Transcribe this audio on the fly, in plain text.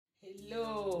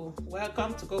Hello,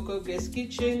 welcome to KOREDE's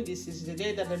kitchen. This is the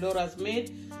day that the Lord has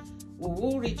made. We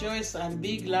will rejoice and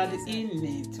be glad in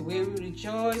it. We will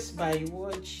rejoice by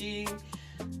watching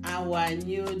our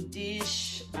new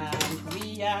dish, and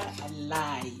we are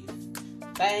alive.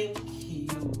 Thank you.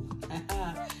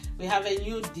 We have a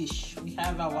new dish. We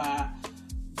have our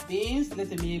beans. Let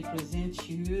me present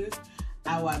you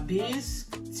our beans,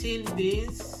 tin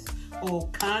beans or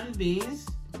canned beans.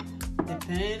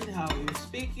 Depend how you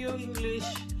speak your English.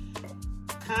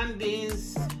 Canned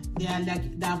beans,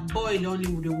 they're boiled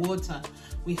only with the water.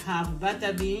 We have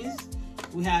Bada beans,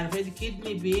 we have red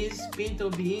kidney beans, pinto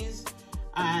beans,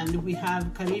 and we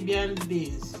have Caribbean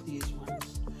beans. These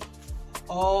ones,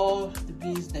 all the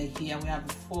beans that here we have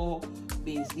 4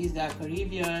 beans. These are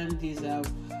Caribbean, these are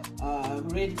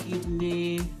red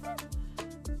kidney,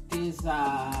 these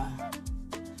are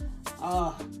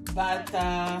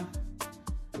Bada,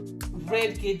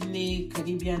 red kidney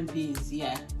Caribbean beans,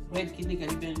 red kidney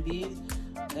Caribbean beans,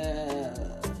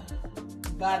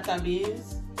 Bada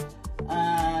beans,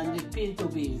 and the pinto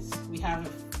beans. We have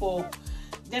 4.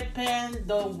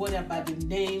 Don't worry about the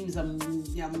names. I'm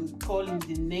calling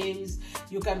the names.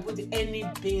 You can put any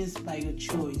beans by your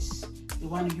choice, the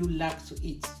one you like to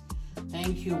eat.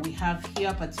 Thank you. We have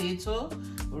here potato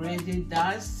already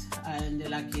diced, and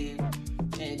like a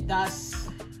diced.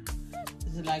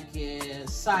 It's like a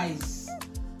size.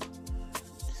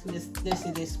 This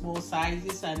is the small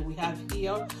sizes, and we have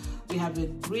here. We have a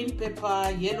green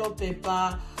pepper, yellow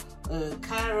pepper,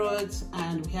 carrots,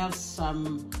 and we have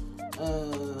some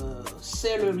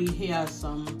celery here.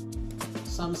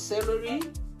 Some celery,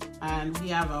 and we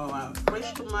have our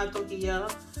fresh tomato here,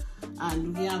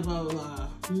 and we have our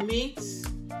meat,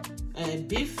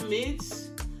 beef meat.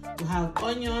 We have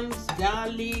onions,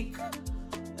 garlic,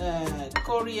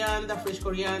 coriander, fresh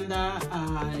coriander,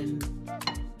 and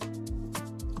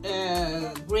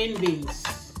green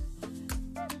beans.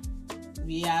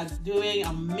 We are doing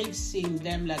and mixing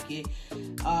them like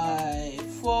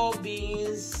 4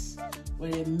 beans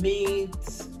with a meat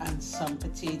and some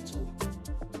potato.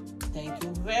 Thank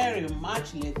you very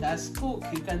much. Let us cook.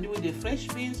 You can do the fresh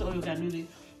beans or you can do the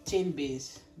tin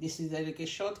beans. This is like a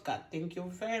shortcut. Thank you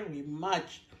very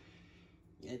much.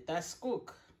 Let us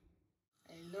cook.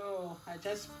 Hello, I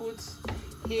just put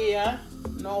here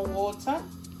no water,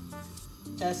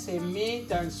 just a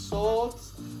meat and salt,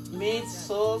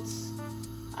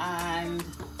 and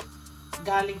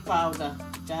garlic powder.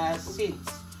 That's it.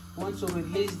 Want to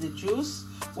release the juice.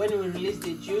 When we release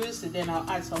the juice, then I'll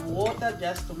add some water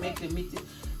just to make the meat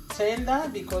tender,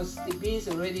 because the beans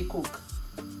already cook.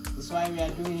 That's why we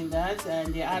are doing that.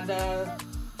 And the other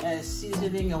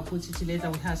seasoning, I'll put it later.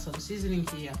 We have some seasoning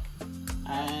here,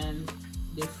 and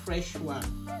the fresh one.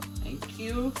 Thank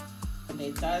you.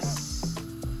 Let us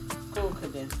cook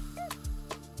then.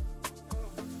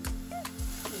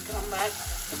 We come back.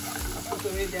 I put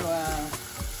already our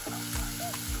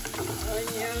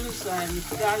onions and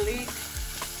garlic.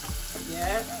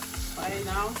 Yeah, fine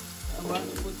now. I want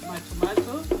to put my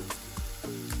tomato.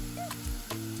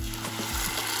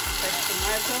 Fresh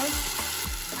tomato.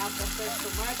 After fresh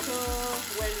tomato,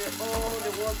 when all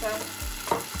the water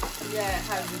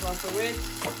has evaporated,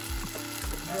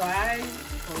 dry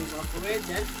or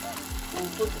evaporated,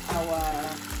 we'll put our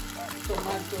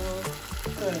tomato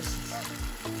first.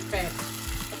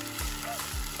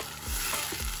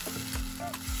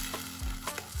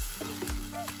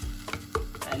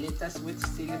 And let us wait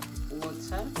still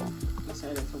water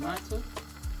inside the tomato.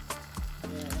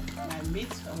 My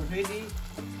meat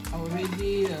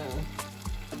already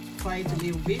fried a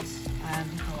little bit, and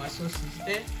our sauce is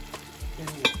there. Then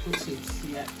we put it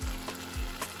here,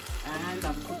 and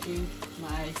I'm cooking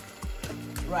my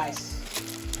rice.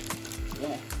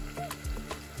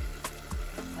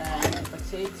 And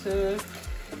potato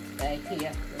right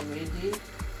here already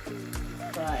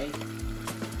fried.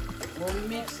 We'll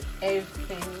mix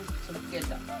everything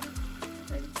together.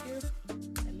 Thank you.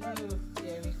 Hello.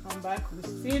 We come back. We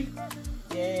still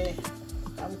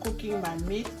I'm cooking my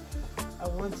meat. I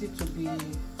want it to be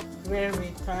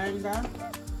very tender.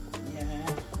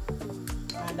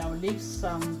 And I'll leave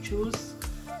some juice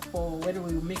for when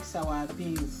we mix our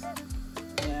beans.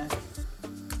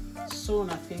 Soon,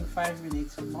 I think 5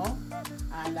 minutes more.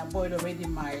 And I boiled already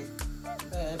my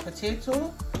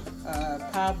potato,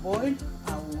 parboiled.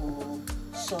 I will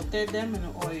saute them in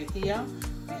oil here.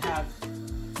 We have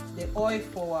the oil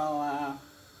for our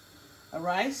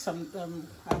rice. I'm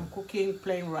cooking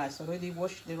plain rice. Already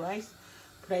washed the rice,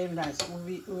 plain rice.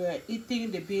 We're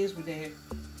eating the beans with the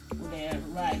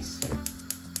rice.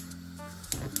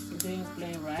 Doing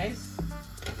plain rice.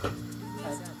 I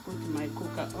put my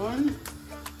cooker on.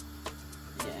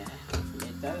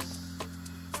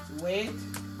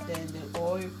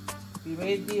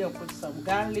 ready. I'll put some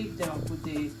garlic, then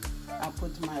I'll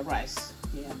put my rice.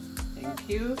 Yeah, thank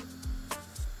you.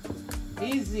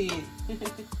 Easy.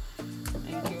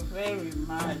 Thank you very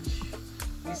much.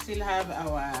 We still have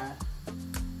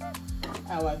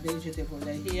our vegetable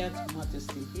here, tomatoes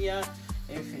still here,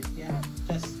 everything. Yeah,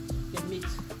 just the meat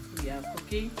we are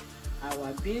cooking.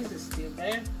 Our beans is still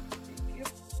there. Thank you.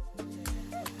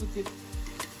 I put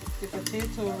the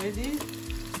potato already.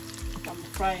 I'm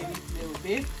frying it a little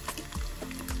bit.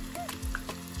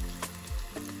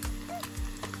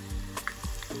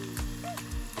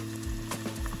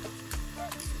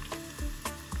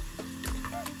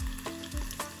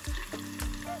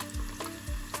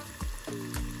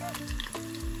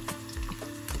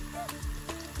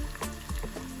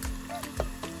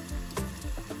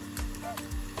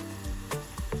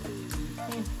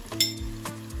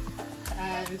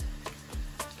 And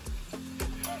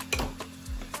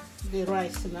the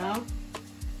rice now.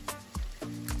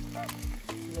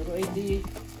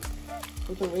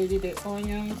 Put already the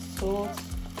onions, salt.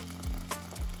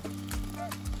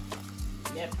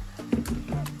 Yep.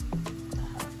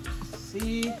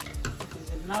 See, it is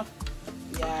enough.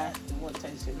 Yeah, the water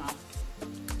is enough.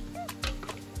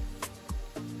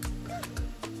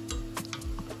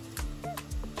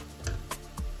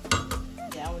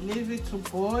 Yeah, I'll leave it to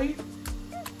boil.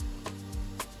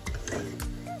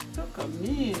 Look at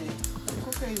me. The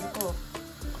cooker is off.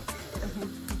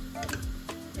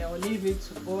 Yeah, I'll leave it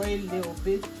to boil a little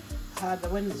bit.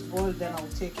 When it's boiled, then I'll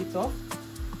take it off.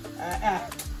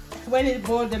 When it's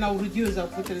boiled, then I'll reduce. I'll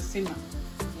put it in the simmer.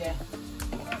 Yeah.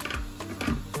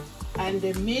 And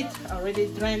the meat, I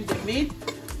already drained the meat,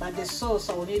 but the sauce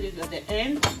I will need it at the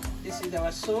end. This is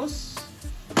our sauce.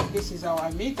 This is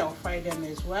our meat. I'll fry them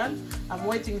as well. I'm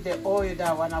waiting the oil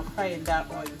that one. I'll fry in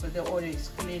that oil because the oil is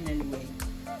clean anyway.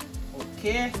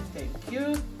 Okay, thank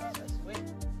you. Just wait.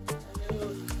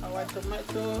 Our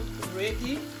tomato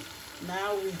ready.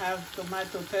 Now we have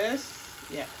tomato paste.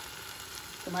 Yeah,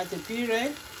 tomato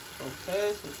puree.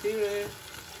 Puree.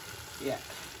 Yeah.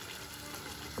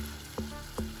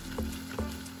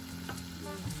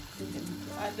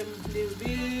 Add them a little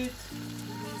bit.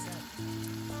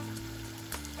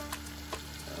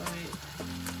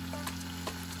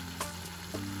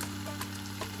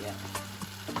 Yeah.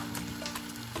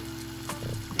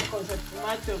 Because the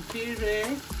tomato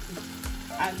puree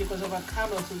and because of our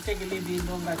carrots will take a little bit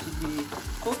longer to be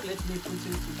cooked, let me put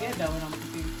it together when I'm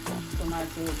cooking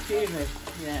tomato puree.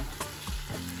 Yeah.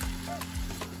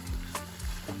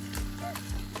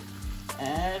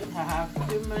 And I have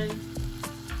cumin,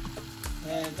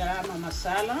 garam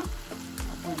masala,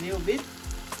 a little bit.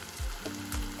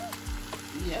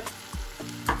 Yep.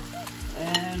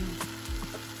 And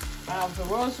I have the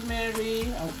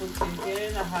rosemary, I'll put it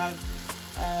again. I have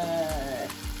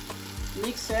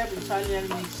mixed herb, Italian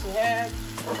mixed herb.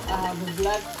 I have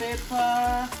black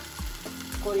pepper,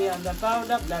 coriander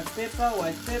powder, black pepper,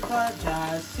 white pepper,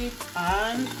 seed,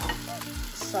 and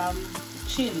some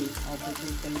chili. I'll put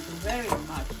it. Thank you very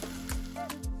much. Yeah,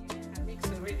 I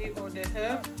mixed already all the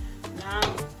herb. Now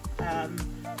I'm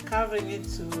covering it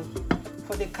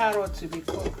for the carrot to be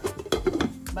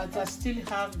cooked. But I still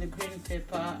have the green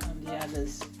pepper and the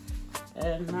others.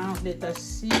 And now let us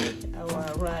see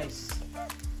our rice.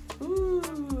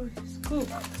 Ooh, it's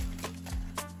cooked.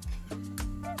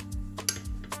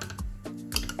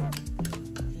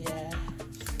 Yeah.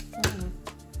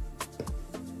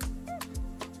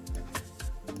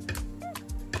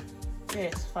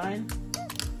 Yeah, it's fine.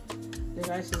 The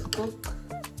rice is cooked.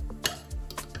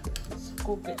 It's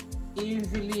cooked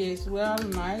easily as well.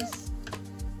 Nice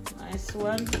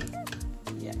one.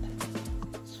 Yeah,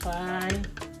 it's fine.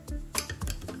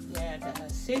 Yeah,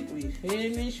 that's it. We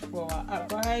finished for our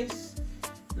rice.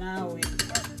 Now we're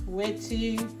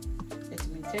waiting. Let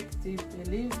me take the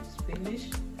leaf. It's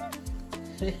finished.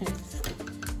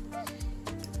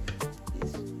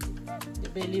 The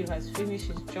bay leaf has finished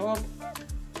its job.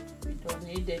 We don't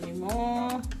need any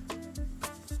more.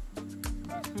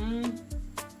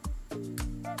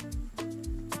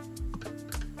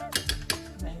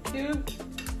 Thank you.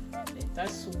 Let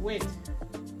us wait.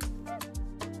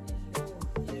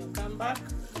 You come back.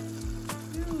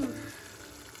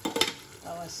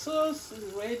 Our sauce is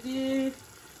ready.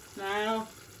 Now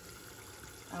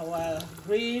our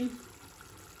green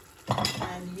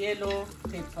and yellow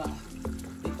pepper,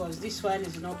 because this one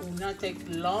is not will not take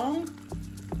long.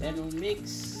 Then we'll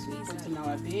mix. We put in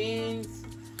our beans.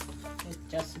 Let's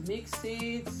just mix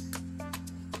it.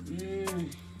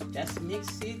 Just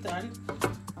mix it, and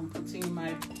I'm putting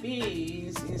my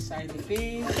beans inside the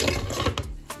beans.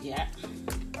 Yeah.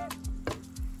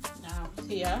 Now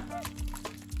here,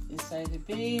 inside the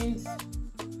beans,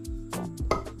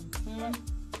 spoon.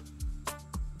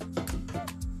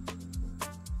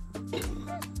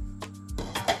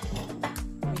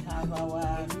 We have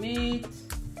our meat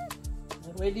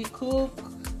already cooked.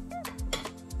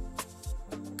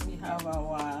 We have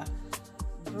our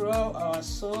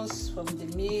sauce from the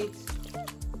meat.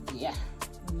 Yeah,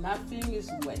 nothing is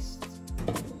waste.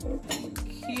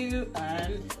 Thank you.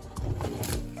 And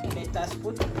let us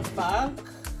put it back.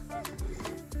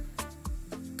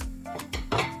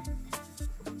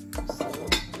 So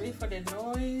wait for the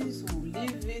noise. We'll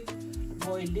leave it,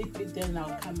 boil it, then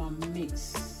I'll come and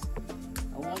mix.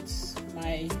 I want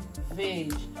my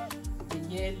veg, the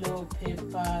yellow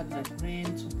pepper, the green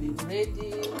to be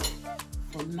ready.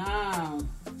 For now,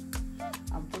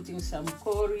 I'm putting some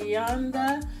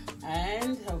coriander,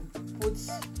 and I'll put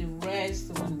the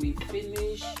rest when we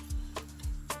finish.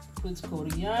 Put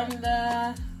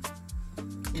coriander,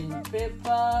 green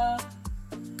pepper,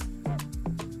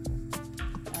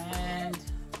 and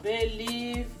bay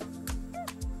leaf,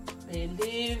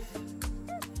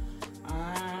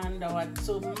 and our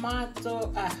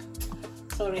tomato.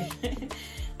 Sorry,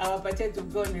 our potato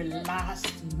go in the last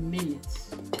minute.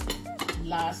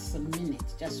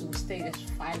 Just will stay just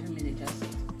 5 minutes. Just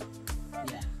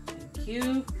yeah. Thank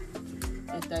you.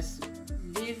 Let us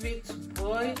leave it to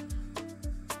boil.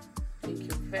 Thank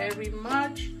you very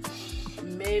much.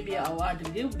 Maybe I'll add a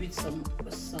little bit some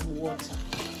water.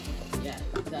 Yeah,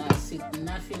 that's it.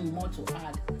 Nothing more to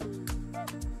add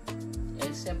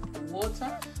except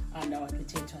water and our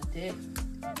potato there.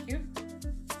 Thank you.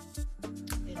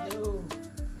 Hello.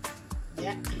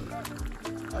 Yeah.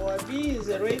 Our bee is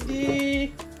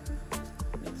ready.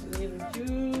 Let me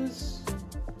reduce.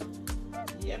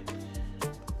 Yep.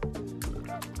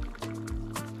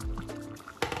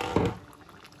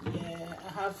 Yeah, I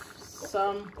have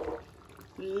some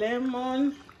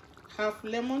lemon, half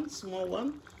lemon, small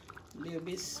one, a little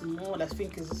bit small. I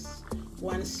think it's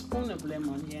 1 spoon of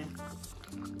lemon here.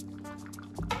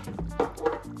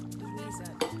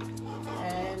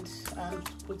 And I'll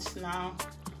put now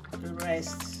the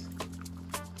rest.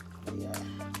 Yeah.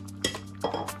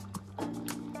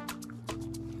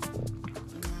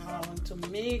 Now I want to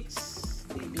mix.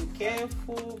 Be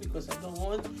careful because I don't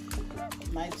want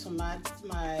my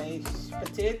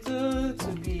potato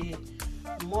to be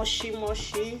mushy.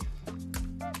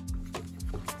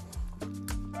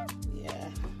 Yeah.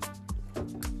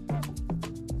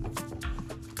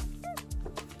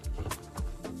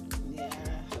 Yeah.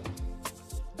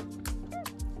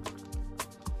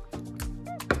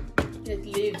 Let's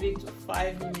leave it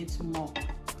 5 minutes more.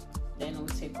 Then we'll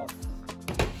take off.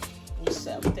 We'll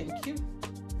serve. Thank you.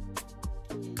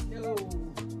 Hello.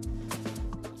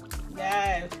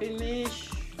 Yeah, finish.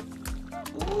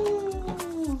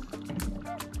 Ooh.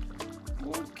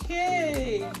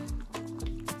 Okay.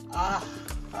 Ah.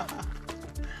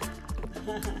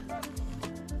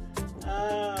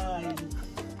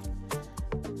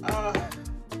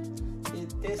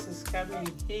 This is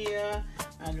coming here,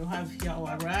 and we have here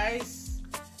our rice.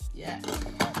 Yeah,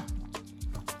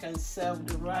 you can serve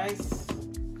the rice.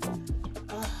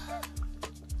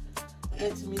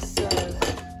 Let me serve.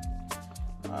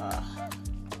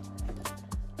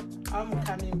 I'm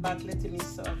coming back. Let me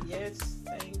serve. Yes,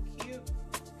 thank you.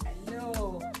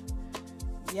 Hello.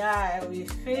 Yeah, we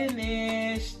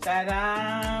finished.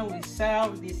 Ta-da! We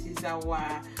serve. This is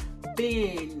our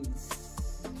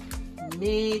beans,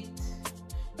 meat,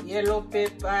 yellow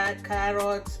pepper,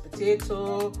 carrots,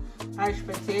 potato, mashed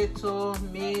potato,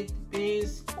 meat,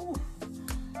 beans.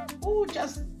 Ooh,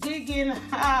 just digging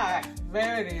hard.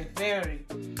 Very, very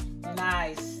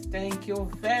nice. Thank you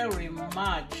very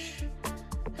much.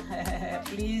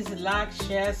 Please like,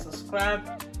 share, subscribe.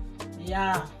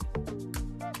 Yeah.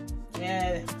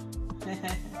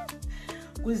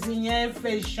 Cozinhei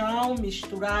feijão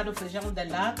misturado, feijão da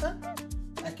lata,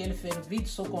 aquele fervido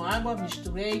só com água.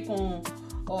 Misturei com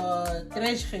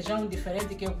 3 feijão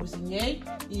diferentes que eu cozinhei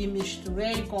e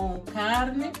misturei com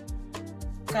carne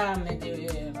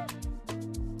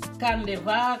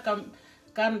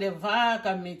de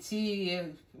vaca, meti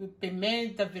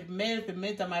pimenta vermelha,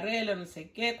 pimenta amarela, não sei o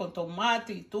que, com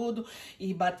tomate e tudo,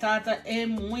 e batata. É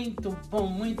muito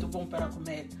bom para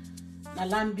comer. Na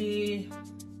lambi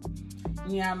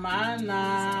nyama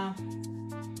na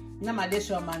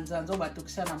desho ya manzanzo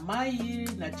batukisa na mai,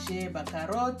 na cheba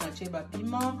carotte, na cheba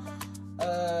piment,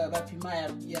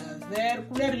 ya vert,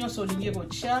 couleur nyonso olingi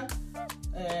kotia,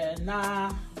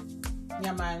 na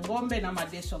nyama ya ngombe na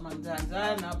madeso ya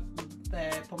manzanza, na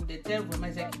pomme de terre,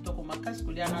 vraiment eza kitoko makasi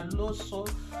kolia na loso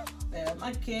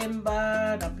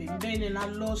makemba na pembeni na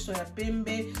loso ya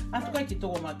pembe. En tout cas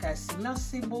kitoko makasi.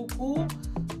 Merci beaucoup.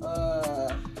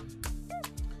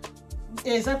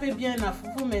 Et ça peut bien na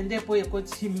fufu mende po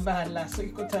ekoti mbala. So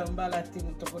ekoti mbala te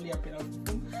mutokoli apena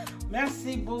fufu.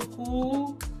 Merci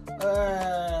beaucoup.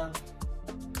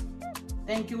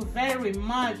 Thank you very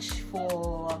much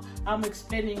for I'm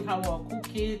explaining how I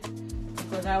cook it,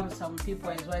 because I have some people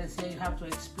as well say you have to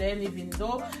explain, even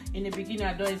though in the beginning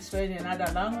I don't explain in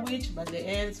another language, but the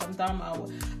end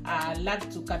sometimes I like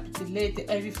to capitulate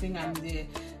everything and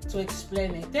to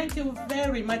explain it. Thank you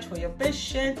very much for your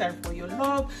patience and for your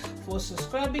love, for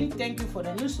subscribing. Thank you for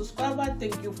the new subscriber.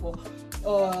 Thank you for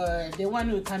the one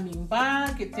who coming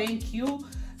back. Thank you.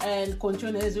 And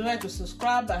continue as well to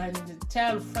subscribe and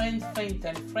tell friend,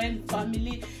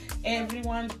 family,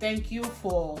 everyone. Thank you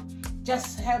for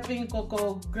just helping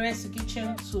Coco Grace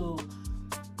Kitchen to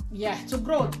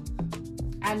grow.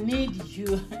 I need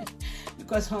you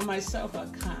because for myself I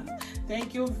can't.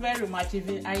 Thank you very much.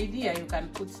 Even idea, you can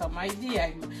put some idea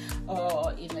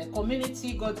in a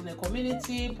community. Go to the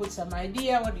community, put some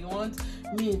idea what you want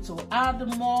me to add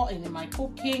more in my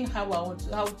cooking, how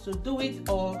to do it,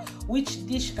 or which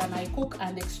dish can I cook,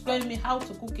 and explain me how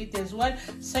to cook it as well.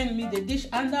 Send me the dish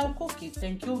and I'll cook it.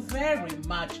 Thank you very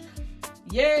much.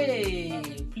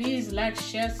 Yay! Please like,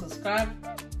 share, subscribe.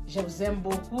 Je vous aime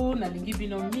beaucoup. Nalingi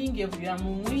bino mingi.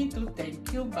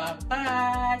 Thank you. Bye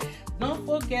bye. Don't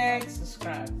forget,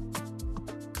 subscribe.